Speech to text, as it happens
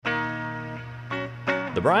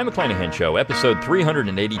The Brion McClanahan Show, episode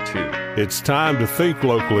 382. It's time to think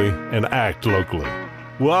locally and act locally.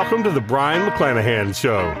 Welcome to the Brion McClanahan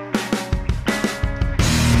Show.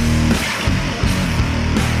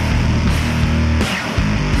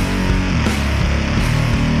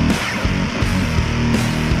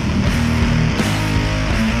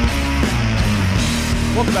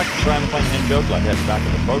 Welcome back to the Brion McClanahan Show. Glad to have you back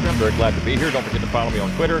in the program. Very glad to be here. Don't forget to follow me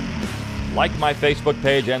on Twitter, like my Facebook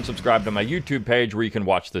page, and subscribe to my YouTube page where you can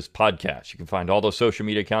watch this podcast. You can find all those social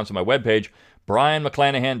media accounts on my webpage,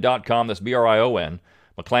 BrionMcClanahan.com. That's B-R-I-O-N,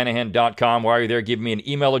 McClanahan.com. While you're there, give me an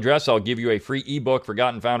email address. I'll give you a free ebook,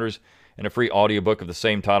 Forgotten Founders, and a free audiobook of the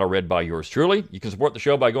same title read by yours truly. You can support the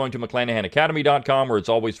show by going to McClanahanacademy.com, where it's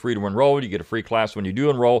always free to enroll. You get a free class when you do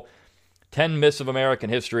enroll. 10 Myths of American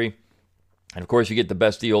History. And, of course, you get the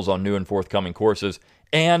best deals on new and forthcoming courses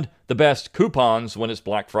and the best coupons when it's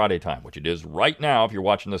Black Friday time, which it is right now if you're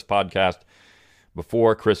watching this podcast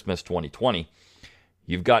before Christmas 2020.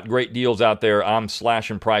 You've got great deals out there. I'm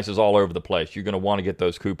slashing prices all over the place. You're going to want to get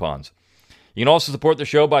those coupons. You can also support the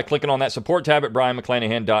show by clicking on that support tab at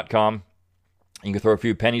BrionMcClanahan.com. You can throw a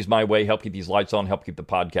few pennies my way, help keep these lights on, help keep the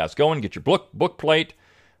podcast going. Get your book plate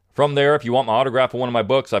from there. If you want my autograph on one of my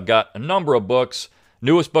books, I've got a number of books.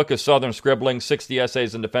 Newest book is Southern Scribbling, 60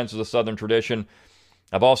 Essays in Defense of the Southern Tradition.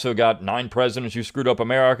 I've also got 9 Presidents Who Screwed Up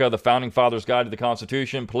America, The Founding Fathers' Guide to the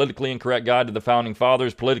Constitution, Politically Incorrect Guide to the Founding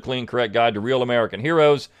Fathers, Politically Incorrect Guide to Real American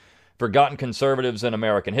Heroes, Forgotten Conservatives in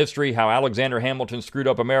American History, How Alexander Hamilton Screwed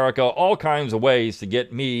Up America, all kinds of ways to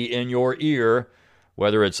get me in your ear,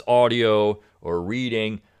 whether it's audio or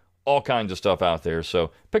reading, all kinds of stuff out there.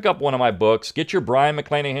 So pick up one of my books, get your Brion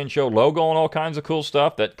McClanahan Show logo and all kinds of cool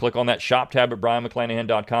stuff. Click on that shop tab at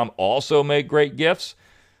BrionMcClanahan.com. Also make great gifts.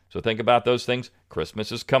 So think about those things.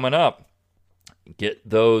 Christmas is coming up. Get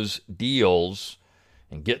those deals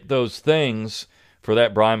and get those things for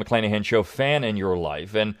that Brion McClanahan Show fan in your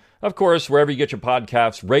life. And, of course, wherever you get your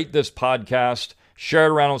podcasts, rate this podcast, share it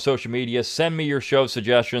around on social media, send me your show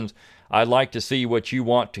suggestions. I'd like to see what you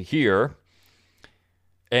want to hear.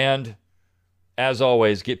 And, as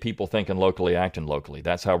always, get people thinking locally, acting locally.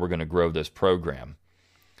 That's how we're going to grow this program.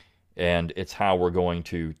 And it's how we're going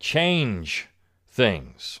to change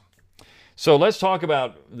things. So let's talk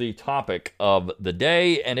about the topic of the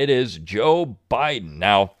day, and it is Joe Biden.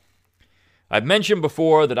 Now, I've mentioned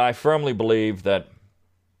before that I firmly believe that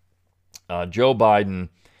Joe Biden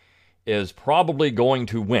is probably going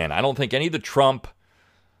to win. I don't think any of the Trump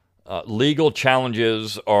legal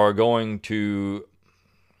challenges are going to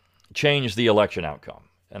change the election outcome.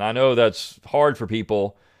 And I know that's hard for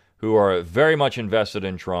people who are very much invested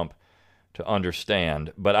in Trump to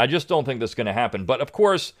understand, but I just don't think that's going to happen. But of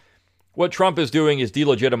course, what Trump is doing is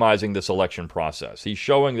delegitimizing this election process. He's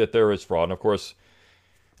showing that there is fraud. And of course,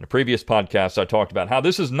 in a previous podcast, I talked about how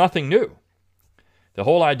this is nothing new. The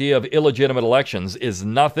whole idea of illegitimate elections is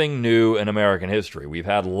nothing new in American history. We've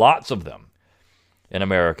had lots of them in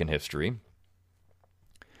American history.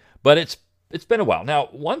 But it's been a while. Now,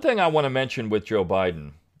 one thing I want to mention with Joe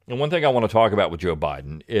Biden, and one thing I want to talk about with Joe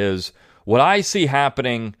Biden, is what I see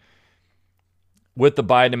happening with the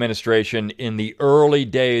Biden administration in the early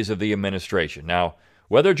days of the administration. Now,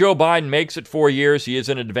 whether Joe Biden makes it 4 years, he is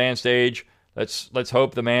in advanced age. Let's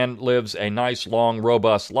hope the man lives a nice, long,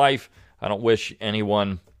 robust life. I don't wish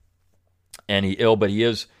anyone any ill, but he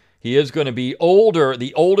is going to be older,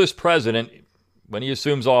 the oldest president, when he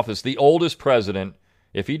assumes office, the oldest president,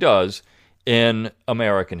 if he does, in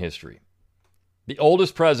American history. The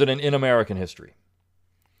oldest president in American history.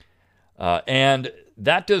 And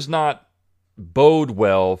that does not bode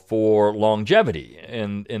well for longevity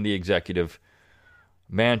in the executive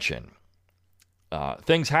mansion.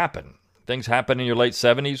 Things happen. Things happen in your late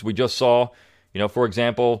 70s. We just saw, for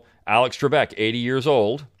example, Alex Trebek, 80 years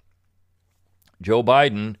old. Joe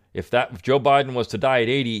Biden, if Joe Biden was to die at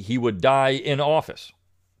 80, he would die in office.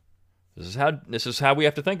 This is how we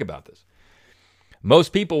have to think about this. Most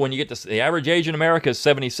people, when you get to the average age in America is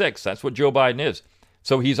 76. That's what Joe Biden is.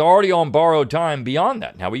 So he's already on borrowed time beyond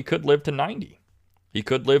that. Now, he could live to 90. He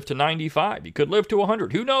could live to 95. He could live to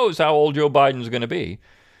 100. Who knows how old Joe Biden's going to be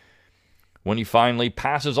when he finally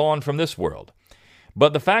passes on from this world.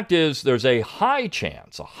 But the fact is, there's a high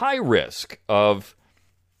chance, a high risk of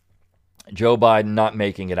Joe Biden not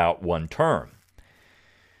making it out one term.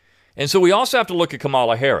 And so we also have to look at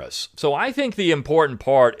Kamala Harris. So I think the important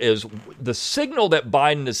part is the signal that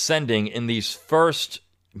Biden is sending in these first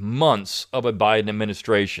months of a Biden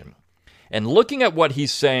administration and looking at what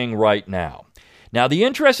he's saying right now. Now, the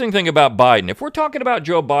interesting thing about Biden, if we're talking about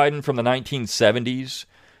Joe Biden from the 1970s,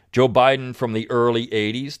 Joe Biden from the early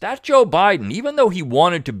 80s, that Joe Biden, even though he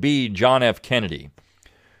wanted to be John F. Kennedy,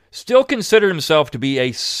 still considered himself to be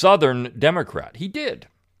a Southern Democrat. He did.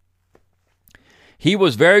 He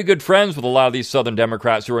was very good friends with a lot of these Southern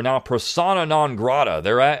Democrats who are now persona non grata.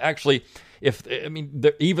 They're actually,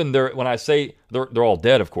 when I say they're all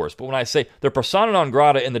dead, of course, but when I say they're persona non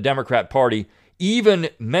grata in the Democrat Party, even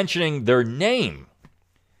mentioning their name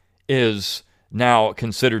is now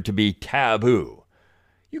considered to be taboo.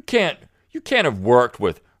 You can't have worked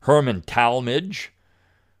with Herman Talmadge.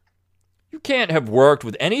 You can't have worked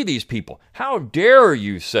with any of these people. How dare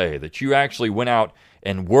you say that you actually went out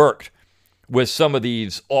and worked with some of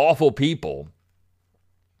these awful people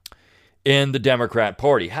in the Democrat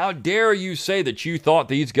Party? How dare you say that you thought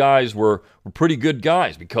these guys were pretty good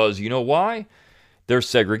guys? Because you know why? They're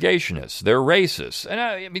segregationists. They're racists. And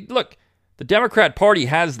I mean, look, the Democrat Party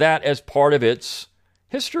has that as part of its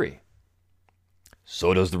history.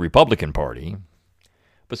 So does the Republican Party.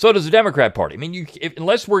 But so does the Democrat Party. I mean,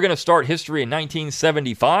 unless we're going to start history in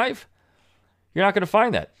 1975, you're not going to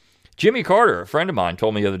find that. Jimmy Carter, a friend of mine,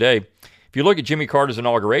 told me the other day, if you look at Jimmy Carter's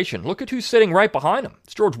inauguration, look at who's sitting right behind him.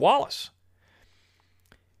 It's George Wallace.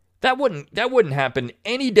 That wouldn't happen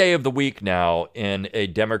any day of the week now in a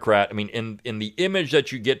Democrat. I mean, in the image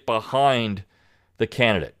that you get behind the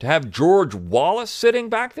candidate. To have George Wallace sitting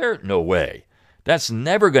back there? No way. That's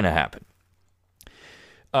never going to happen.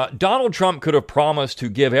 Donald Trump could have promised to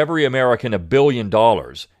give every American $1 billion.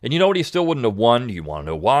 And you know what? He still wouldn't have won. You want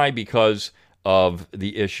to know why? Because of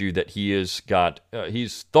the issue that he has got.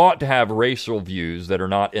 He's thought to have racial views that are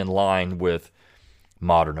not in line with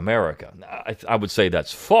modern America. I would say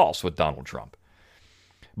that's false with Donald Trump.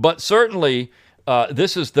 But certainly,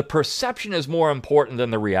 the perception is more important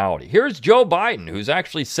than the reality. Here's Joe Biden, who's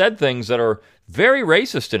actually said things that are very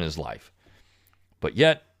racist in his life. But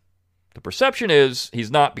yet, the perception is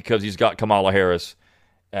he's not, because he's got Kamala Harris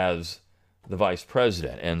as the vice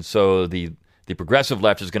president. And so the progressive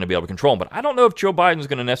left is going to be able to control him. But I don't know if Joe Biden's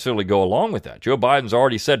going to necessarily go along with that. Joe Biden's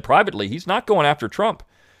already said privately he's not going after Trump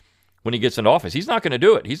when he gets into office. He's not going to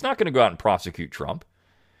do it. He's not going to go out and prosecute Trump.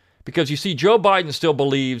 Because you see, Joe Biden still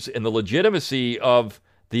believes in the legitimacy of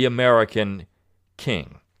the American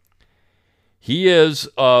king. He is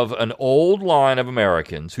of an old line of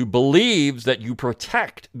Americans who believes that you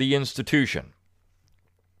protect the institution.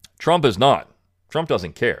 Trump is not. Trump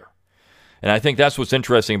doesn't care. And I think that's what's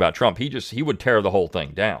interesting about Trump. He would tear the whole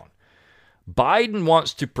thing down. Biden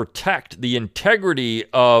wants to protect the integrity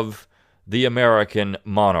of the American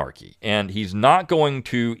monarchy. And he's not going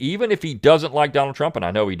to, even if he doesn't like Donald Trump, and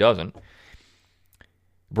I know he doesn't,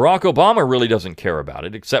 Barack Obama really doesn't care about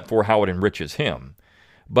it, except for how it enriches him.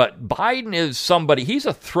 But Biden is somebody, he's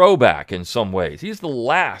a throwback in some ways. He's the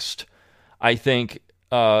last, I think,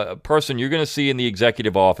 person you're going to see in the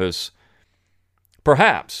executive office.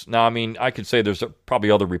 Perhaps. Now, I mean, I could say there's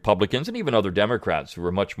probably other Republicans and even other Democrats who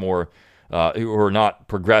are much more, who are not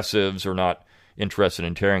progressives or not interested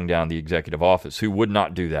in tearing down the executive office, who would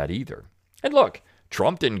not do that either. And look,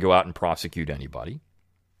 Trump didn't go out and prosecute anybody.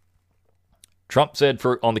 Trump said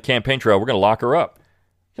on the campaign trail, we're going to lock her up.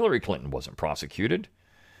 Hillary Clinton wasn't prosecuted.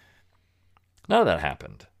 None of that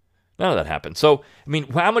happened. So, I mean,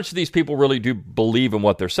 how much do these people really do believe in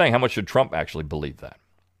what they're saying? How much should Trump actually believe that?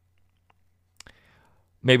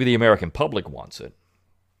 Maybe the American public wants it.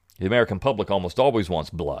 The American public almost always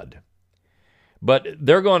wants blood. But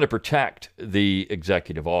they're going to protect the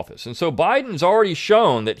executive office. And so Biden's already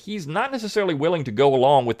shown that he's not necessarily willing to go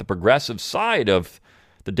along with the progressive side of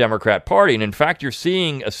the Democrat Party. And in fact, you're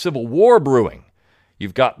seeing a civil war brewing.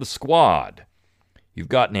 You've got the Squad. You've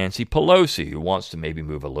got Nancy Pelosi, who wants to maybe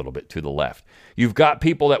move a little bit to the left. You've got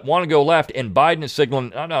people that want to go left, and Biden is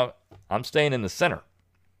signaling, no, I'm staying in the center.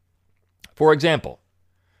 For example,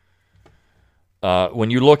 when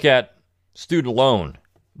you look at student loan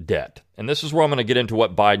debt, and this is where I'm going to get into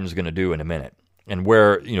what Biden's going to do in a minute, and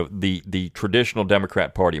where the traditional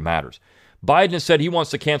Democrat Party matters. Biden has said he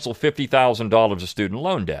wants to cancel $50,000 of student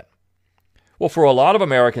loan debt. Well, for a lot of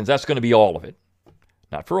Americans, that's going to be all of it.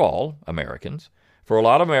 Not for all Americans. For a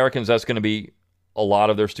lot of Americans, that's going to be a lot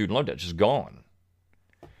of their student loan debt just gone.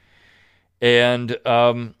 And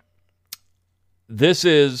this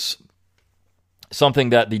is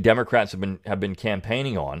something that the Democrats have been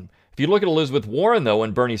campaigning on. If you look at Elizabeth Warren, though,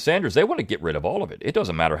 and Bernie Sanders, they want to get rid of all of it. It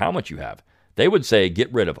doesn't matter how much you have. They would say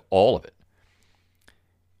get rid of all of it.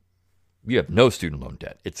 You have no student loan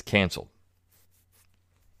debt. It's canceled.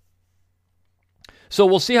 So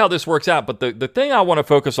we'll see how this works out. But the thing I want to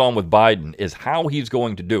focus on with Biden is how he's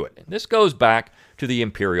going to do it. And this goes back to the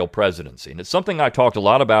imperial presidency. And it's something I talked a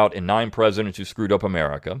lot about in 9 Presidents Who Screwed Up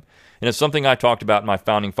America. And it's something I talked about in my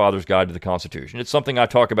Founding Fathers Guide to the Constitution. It's something I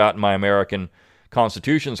talk about in my American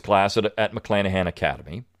Constitutions class at McClanahan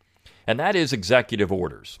Academy. and that is executive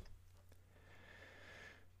orders.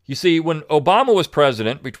 You see, when Obama was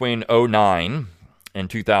president between 2009 and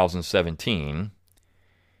 2017,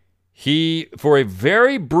 he, for a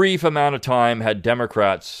very brief amount of time, had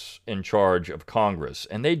Democrats in charge of Congress,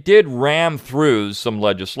 and they did ram through some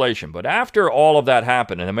legislation. But after all of that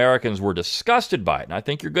happened, and Americans were disgusted by it, and I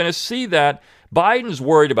think you're going to see that, Biden's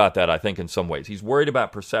worried about that, I think, in some ways. He's worried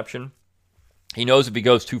about perception. He knows if he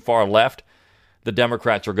goes too far left, the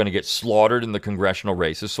Democrats are going to get slaughtered in the congressional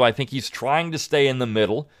races. So I think he's trying to stay in the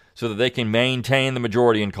middle so that they can maintain the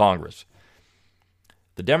majority in Congress.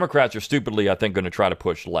 The Democrats are stupidly, I think, going to try to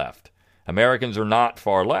push left. Americans are not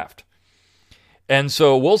far left. And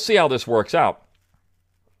so we'll see how this works out.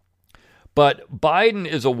 But Biden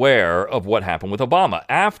is aware of what happened with Obama.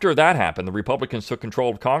 After that happened, the Republicans took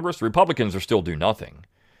control of Congress. The Republicans are still do nothing.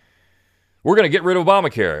 We're going to get rid of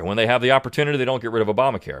Obamacare. When they have the opportunity, they don't get rid of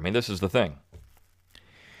Obamacare. I mean, this is the thing.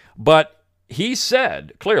 But he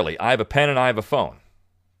said, clearly, I have a pen and I have a phone.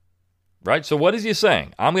 Right? So what is he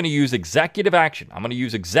saying? I'm going to use executive action. I'm going to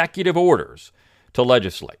use executive orders to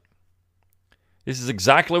legislate. This is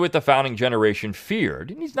exactly what the founding generation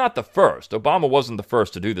feared. And he's not the first. Obama wasn't the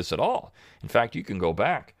first to do this at all. In fact, you can go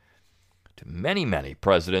back to many, many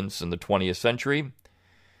presidents in the 20th century,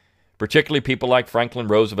 particularly people like Franklin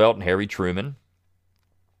Roosevelt and Harry Truman,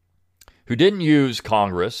 who didn't use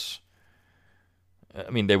Congress.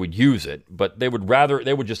 I mean, they would use it, but they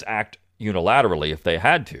would just act unilaterally if they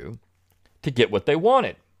had to get what they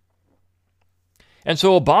wanted. And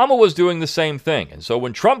so Obama was doing the same thing. And so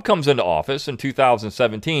when Trump comes into office in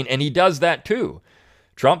 2017, and he does that too,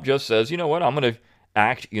 Trump just says, you know what, I'm going to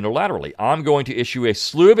act unilaterally. I'm going to issue a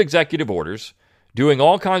slew of executive orders doing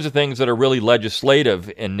all kinds of things that are really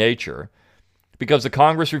legislative in nature because the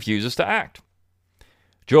Congress refuses to act.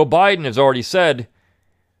 Joe Biden has already said,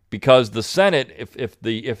 because the Senate, if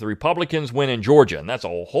the Republicans win in Georgia, and that's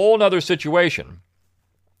a whole other situation,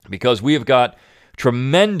 because we have got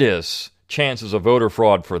tremendous chances of voter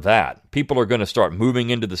fraud for that. People are going to start moving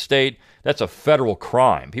into the state. That's a federal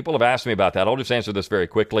crime. People have asked me about that. I'll just answer this very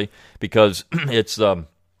quickly because it's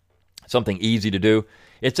something easy to do.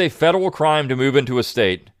 It's a federal crime to move into a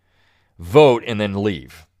state, vote, and then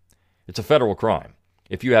leave. It's a federal crime.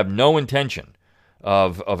 If you have no intention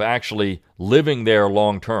of actually living there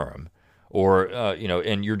long term, or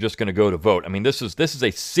and you're just going to go to vote. I mean, this is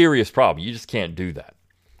a serious problem. You just can't do that.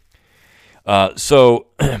 So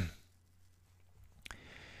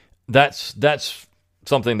that's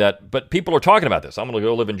something that. But people are talking about this. I'm going to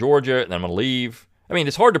go live in Georgia, and then I'm going to leave. I mean,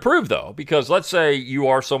 it's hard to prove though, because let's say you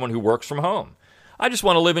are someone who works from home. I just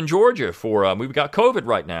want to live in Georgia for, we've got COVID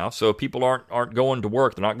right now, so people aren't going to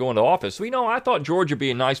work. They're not going to office. So, I thought Georgia would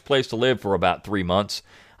be a nice place to live for about 3 months.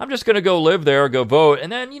 I'm just going to go live there, go vote,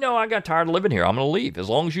 and then, I got tired of living here. I'm going to leave. As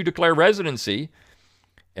long as you declare residency,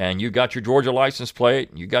 and you got your Georgia license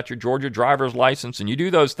plate, and you got your Georgia driver's license, and you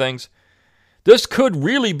do those things, this could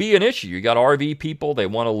really be an issue. You got RV people, they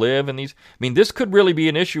want to live in these. I mean, this could really be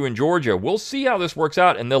an issue in Georgia. We'll see how this works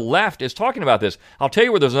out, and the left is talking about this. I'll tell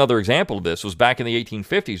you where there's another example of this. It was back in the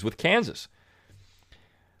 1850s with Kansas,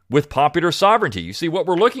 with popular sovereignty. You see, what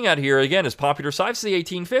we're looking at here, again, is popular sovereignty. It's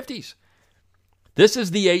the 1850s. This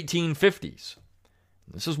is the 1850s.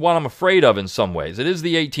 This is what I'm afraid of in some ways. It is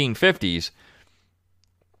the 1850s.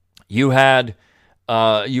 You had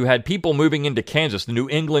people moving into Kansas, the New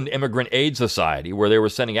England Immigrant Aid Society, where they were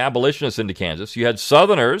sending abolitionists into Kansas. You had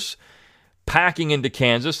Southerners packing into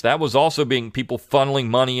Kansas. That was also being people funneling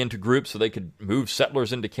money into groups so they could move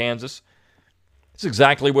settlers into Kansas. It's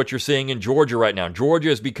exactly what you're seeing in Georgia right now. Georgia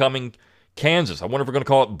is becoming Kansas. I wonder if we're going to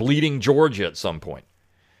call it Bleeding Georgia at some point.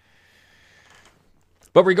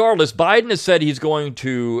 But regardless, Biden has said he's going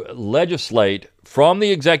to legislate from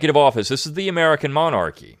the executive office. This is the American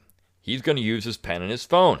monarchy. He's going to use his pen and his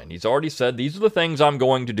phone, and he's already said, these are the things I'm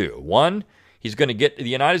going to do. One, he's going to get the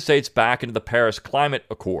United States back into the Paris Climate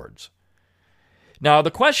Accords. Now, the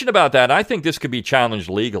question about that, I think this could be challenged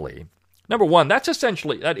legally. Number one, that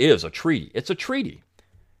is a treaty. It's a treaty.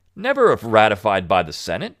 Never ratified by the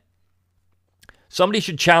Senate. Somebody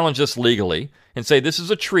should challenge this legally and say this is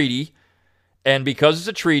a treaty, and because it's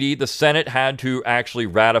a treaty, the Senate had to actually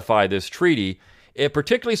ratify this treaty,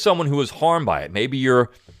 particularly someone who was harmed by it. Maybe you're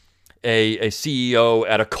a CEO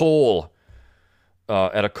at a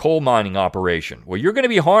coal mining operation. Well, you're going to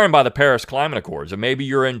be harmed by the Paris Climate Accords, and maybe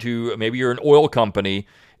you're an oil company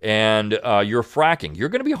and you're fracking. You're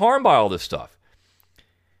going to be harmed by all this stuff.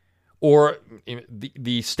 Or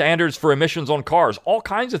the standards for emissions on cars, all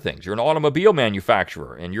kinds of things. You're an automobile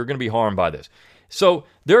manufacturer, and you're going to be harmed by this. So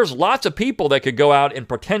there's lots of people that could go out and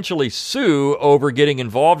potentially sue over getting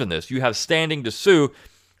involved in this. You have standing to sue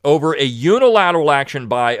over a unilateral action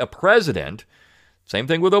by a president. Same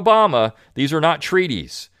thing with Obama. These are not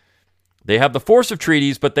treaties. They have the force of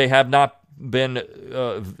treaties, but they have not been.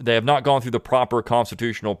 They have not gone through the proper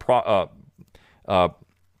constitutional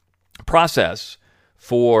process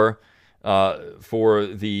for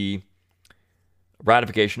the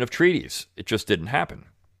ratification of treaties. It just didn't happen.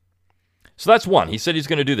 So that's one. He said he's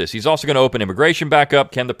going to do this. He's also going to open immigration back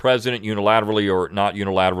up. Can the president unilaterally or not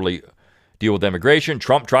unilaterally deal with immigration?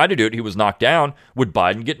 Trump tried to do it. He was knocked down. Would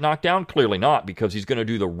Biden get knocked down? Clearly not, because he's going to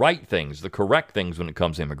do the right things, the correct things when it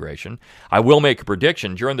comes to immigration. I will make a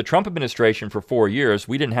prediction. During the Trump administration for 4 years,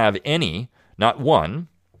 we didn't have any, not one.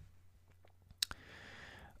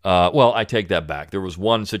 Well, I take that back. There was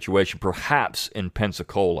one situation, perhaps in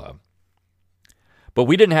Pensacola. But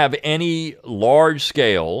we didn't have any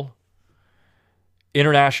large-scale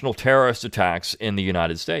international terrorist attacks in the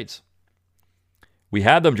United States. We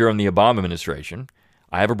had them during the Obama administration.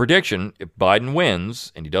 I have a prediction. If Biden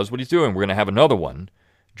wins, and he does what he's doing, we're going to have another one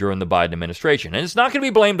during the Biden administration. And it's not going to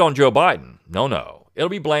be blamed on Joe Biden. No. It'll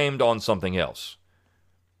be blamed on something else.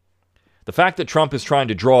 The fact that Trump is trying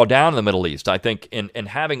to draw down the Middle East, I think, and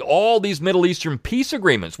having all these Middle Eastern peace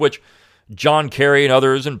agreements, which John Kerry and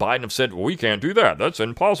others and Biden have said, well, we can't do that. That's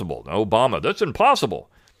impossible. Obama, that's impossible.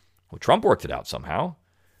 Well, Trump worked it out somehow.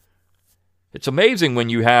 It's amazing when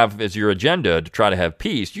you have as your agenda to try to have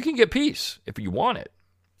peace. You can get peace if you want it.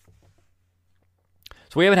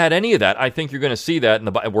 So we haven't had any of that. I think you're going to see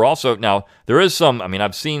that. We're also, now, there is some,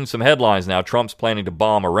 I've seen some headlines now. Trump's planning to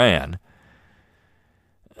bomb Iran.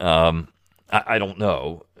 I don't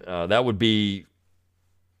know. That would be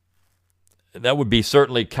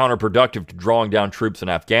certainly counterproductive to drawing down troops in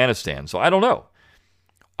Afghanistan. So I don't know.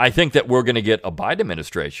 I think that we're going to get a Biden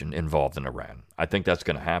administration involved in Iran. I think that's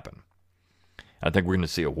going to happen. I think we're going to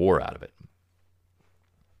see a war out of it.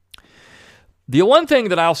 The one thing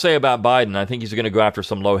that I'll say about Biden, I think he's going to go after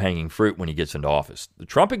some low-hanging fruit when he gets into office. The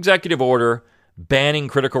Trump executive order banning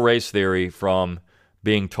critical race theory from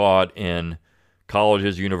being taught in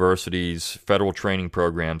colleges, universities, federal training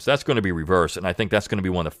programs, that's going to be reversed, and I think that's going to be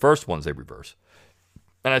one of the first ones they reverse.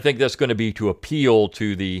 And I think that's going to be to appeal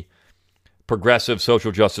to the progressive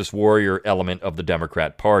social justice warrior element of the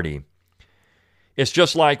Democrat Party. It's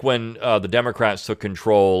just like when the Democrats took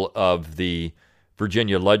control of the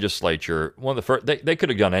Virginia legislature. One of the first, they could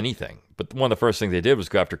have done anything, but one of the first things they did was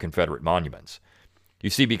go after Confederate monuments. You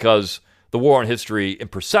see, because the war on history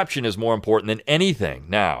and perception is more important than anything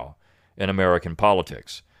now in American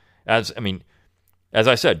politics. As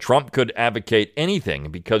I said, Trump could advocate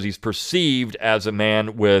anything because he's perceived as a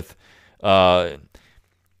man with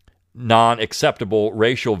non-acceptable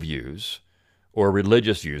racial views or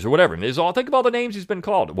religious views or whatever. And think of all the names he's been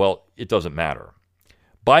called. Well, it doesn't matter.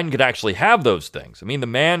 Biden could actually have those things. The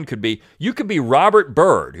man could be, you could be Robert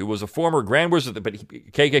Byrd, who was a former Grand Wizard of the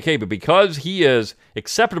KKK, but because he is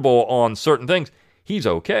acceptable on certain things, he's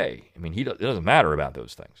okay. It doesn't matter about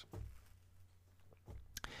those things.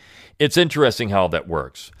 It's interesting how that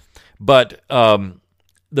works. But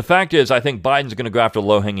the fact is, I think Biden's going to go after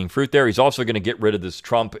low-hanging fruit there. He's also going to get rid of this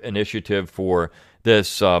Trump initiative for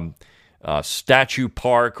this statue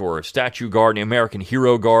park or statue garden, American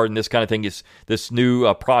Hero Garden, this kind of thing. Is this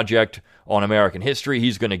new project on American history.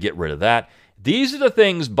 He's going to get rid of that. These are the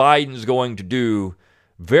things Biden's going to do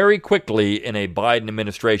very quickly in a Biden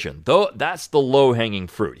administration. Though that's the low-hanging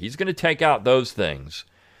fruit. He's going to take out those things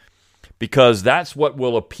because that's what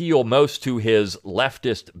will appeal most to his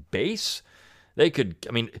leftist base.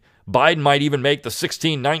 Biden might even make the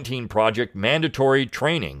 1619 Project mandatory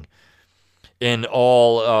training in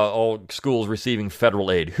all schools receiving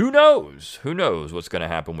federal aid. Who knows? Who knows what's going to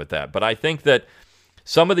happen with that? But I think that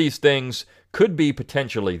some of these things could be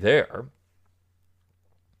potentially there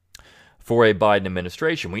for a Biden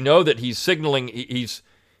administration. We know that he's signaling,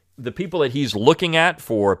 the people that he's looking at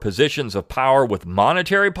for positions of power with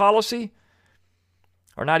monetary policy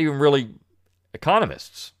are not even really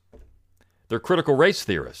economists. They're critical race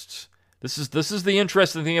theorists. This is the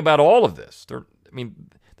interesting thing about all of this.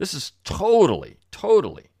 This is totally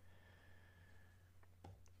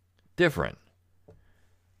different.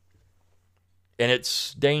 And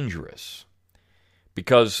it's dangerous.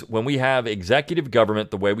 Because when we have executive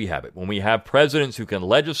government the way we have it, when we have presidents who can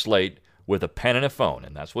legislate with a pen and a phone,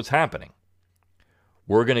 and that's what's happening,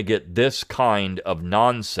 we're going to get this kind of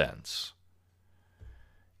nonsense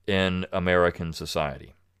in American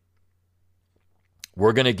society.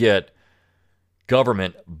 We're going to get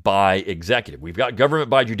government by executive. We've got government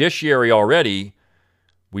by judiciary already.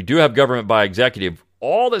 We do have government by executive.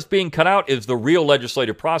 All that's being cut out is the real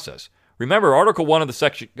legislative process. Remember, Article 1 of the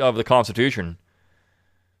section of the Constitution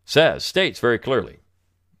states very clearly,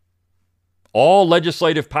 All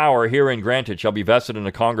legislative power herein granted shall be vested in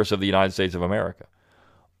the Congress of the United States of America.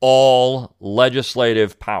 All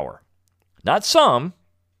legislative power. Not some,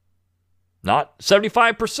 not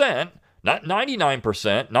 75%, not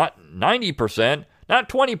 99%, not 90%, not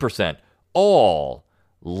 20%. All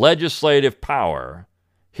legislative power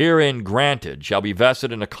herein granted shall be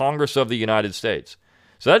vested in the Congress of the United States.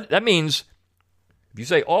 So that means, if you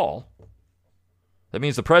say all, that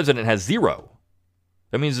means the president has zero.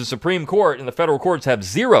 That means the Supreme Court and the federal courts have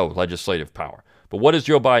zero legislative power. But what is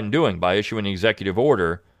Joe Biden doing by issuing an executive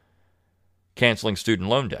order canceling student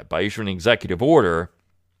loan debt, by issuing an executive order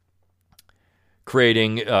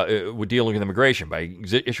creating, dealing with immigration, by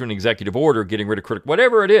issuing an executive order getting rid of critical,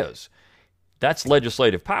 whatever it is, that's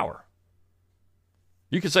legislative power.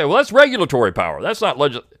 You can say, well, that's regulatory power. That's not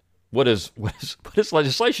what is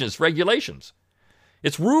legislation? It's regulations.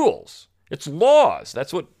 It's rules. It's laws.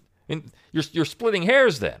 That's what you're splitting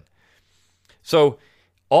hairs then. So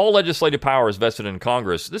all legislative power is vested in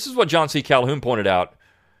Congress. This is what John C. Calhoun pointed out,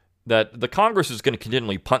 that the Congress is going to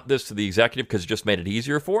continually punt this to the executive because it just made it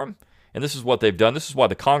easier for them. And this is what they've done. This is why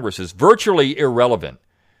the Congress is virtually irrelevant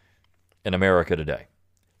in America today.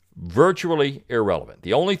 Virtually irrelevant.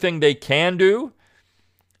 The only thing they can do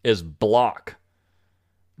is block.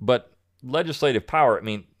 But legislative power, I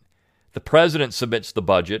mean, the president submits the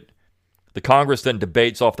budget. The Congress then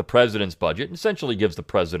debates off the president's budget and essentially gives the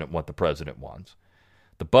president what the president wants.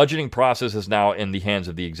 The budgeting process is now in the hands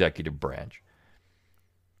of the executive branch.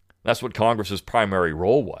 That's what Congress's primary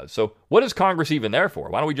role was. So what is Congress even there for?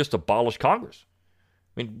 Why don't we just abolish Congress?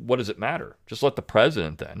 I mean, what does it matter? Just let the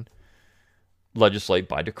president then legislate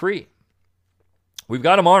by decree. We've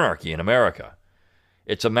got a monarchy in America.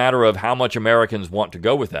 It's a matter of how much Americans want to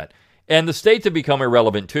go with that. And the states have become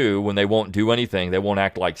irrelevant too when they won't do anything. They won't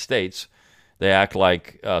act like states. They act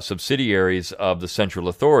like subsidiaries of the central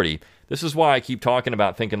authority. This is why I keep talking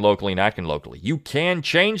about thinking locally and acting locally. You can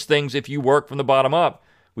change things if you work from the bottom up.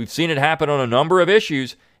 We've seen it happen on a number of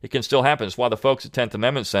issues. It can still happen. That's why the folks at 10th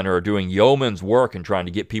Amendment Center are doing yeoman's work and trying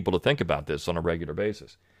to get people to think about this on a regular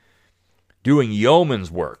basis. Doing yeoman's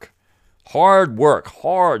work.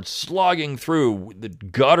 Hard slogging through the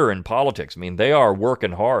gutter in politics. I mean, they are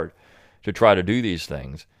working hard to try to do these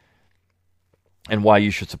things. And why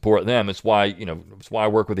you should support them. It's why I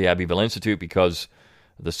work with the Abbeville Institute, because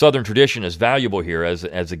the Southern tradition is valuable here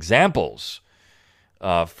as examples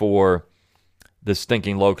for this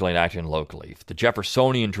thinking locally and acting locally. The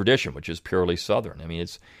Jeffersonian tradition, which is purely Southern. I mean,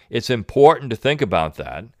 it's important to think about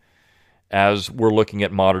that as we're looking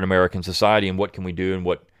at modern American society and what can we do and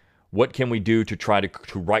what can we do to try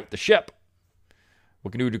to right the ship?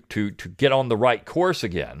 What can we do to get on the right course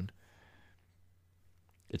again?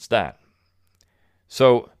 It's that.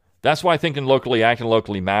 So that's why thinking locally, acting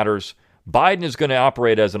locally matters. Biden is going to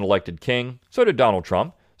operate as an elected king. So did Donald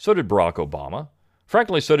Trump. So did Barack Obama.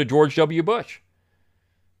 Frankly, so did George W. Bush.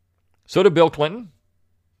 So did Bill Clinton,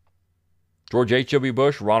 George H.W.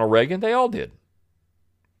 Bush, Ronald Reagan. They all did.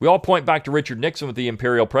 We all point back to Richard Nixon with the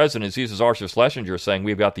imperial presidency. This is Arthur Schlesinger saying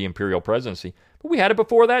we've got the imperial presidency. But we had it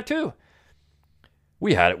before that too.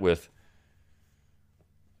 We had it with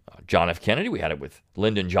John F. Kennedy. We had it with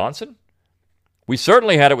Lyndon Johnson. We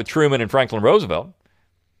certainly had it with Truman and Franklin Roosevelt.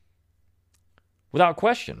 Without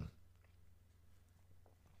question.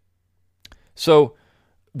 So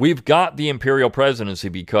we've got the imperial presidency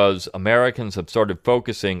because Americans have started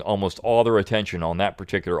focusing almost all their attention on that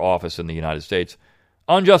particular office in the United States.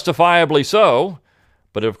 Unjustifiably so,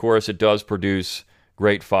 but of course it does produce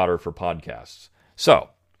great fodder for podcasts. So,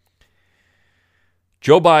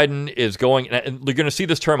 Joe Biden is going, and you're going to see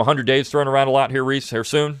this term 100 days thrown around a lot here, Reese, here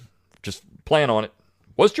soon. Just plan on it.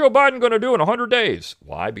 What's Joe Biden going to do in 100 days?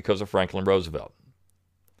 Why? Because of Franklin Roosevelt.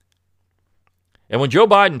 And when Joe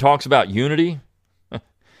Biden talks about unity,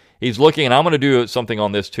 he's looking, and I'm going to do something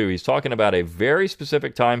on this too, he's talking about a very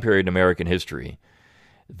specific time period in American history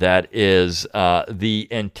that is the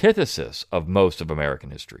antithesis of most of American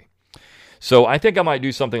history. So I think I might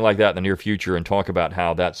do something like that in the near future and talk about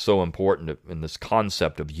how that's so important in this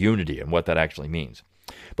concept of unity and what that actually means.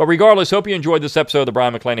 But regardless, hope you enjoyed this episode of the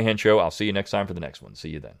Brion McClanahan Show. I'll see you next time for the next one. See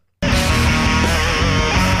you then.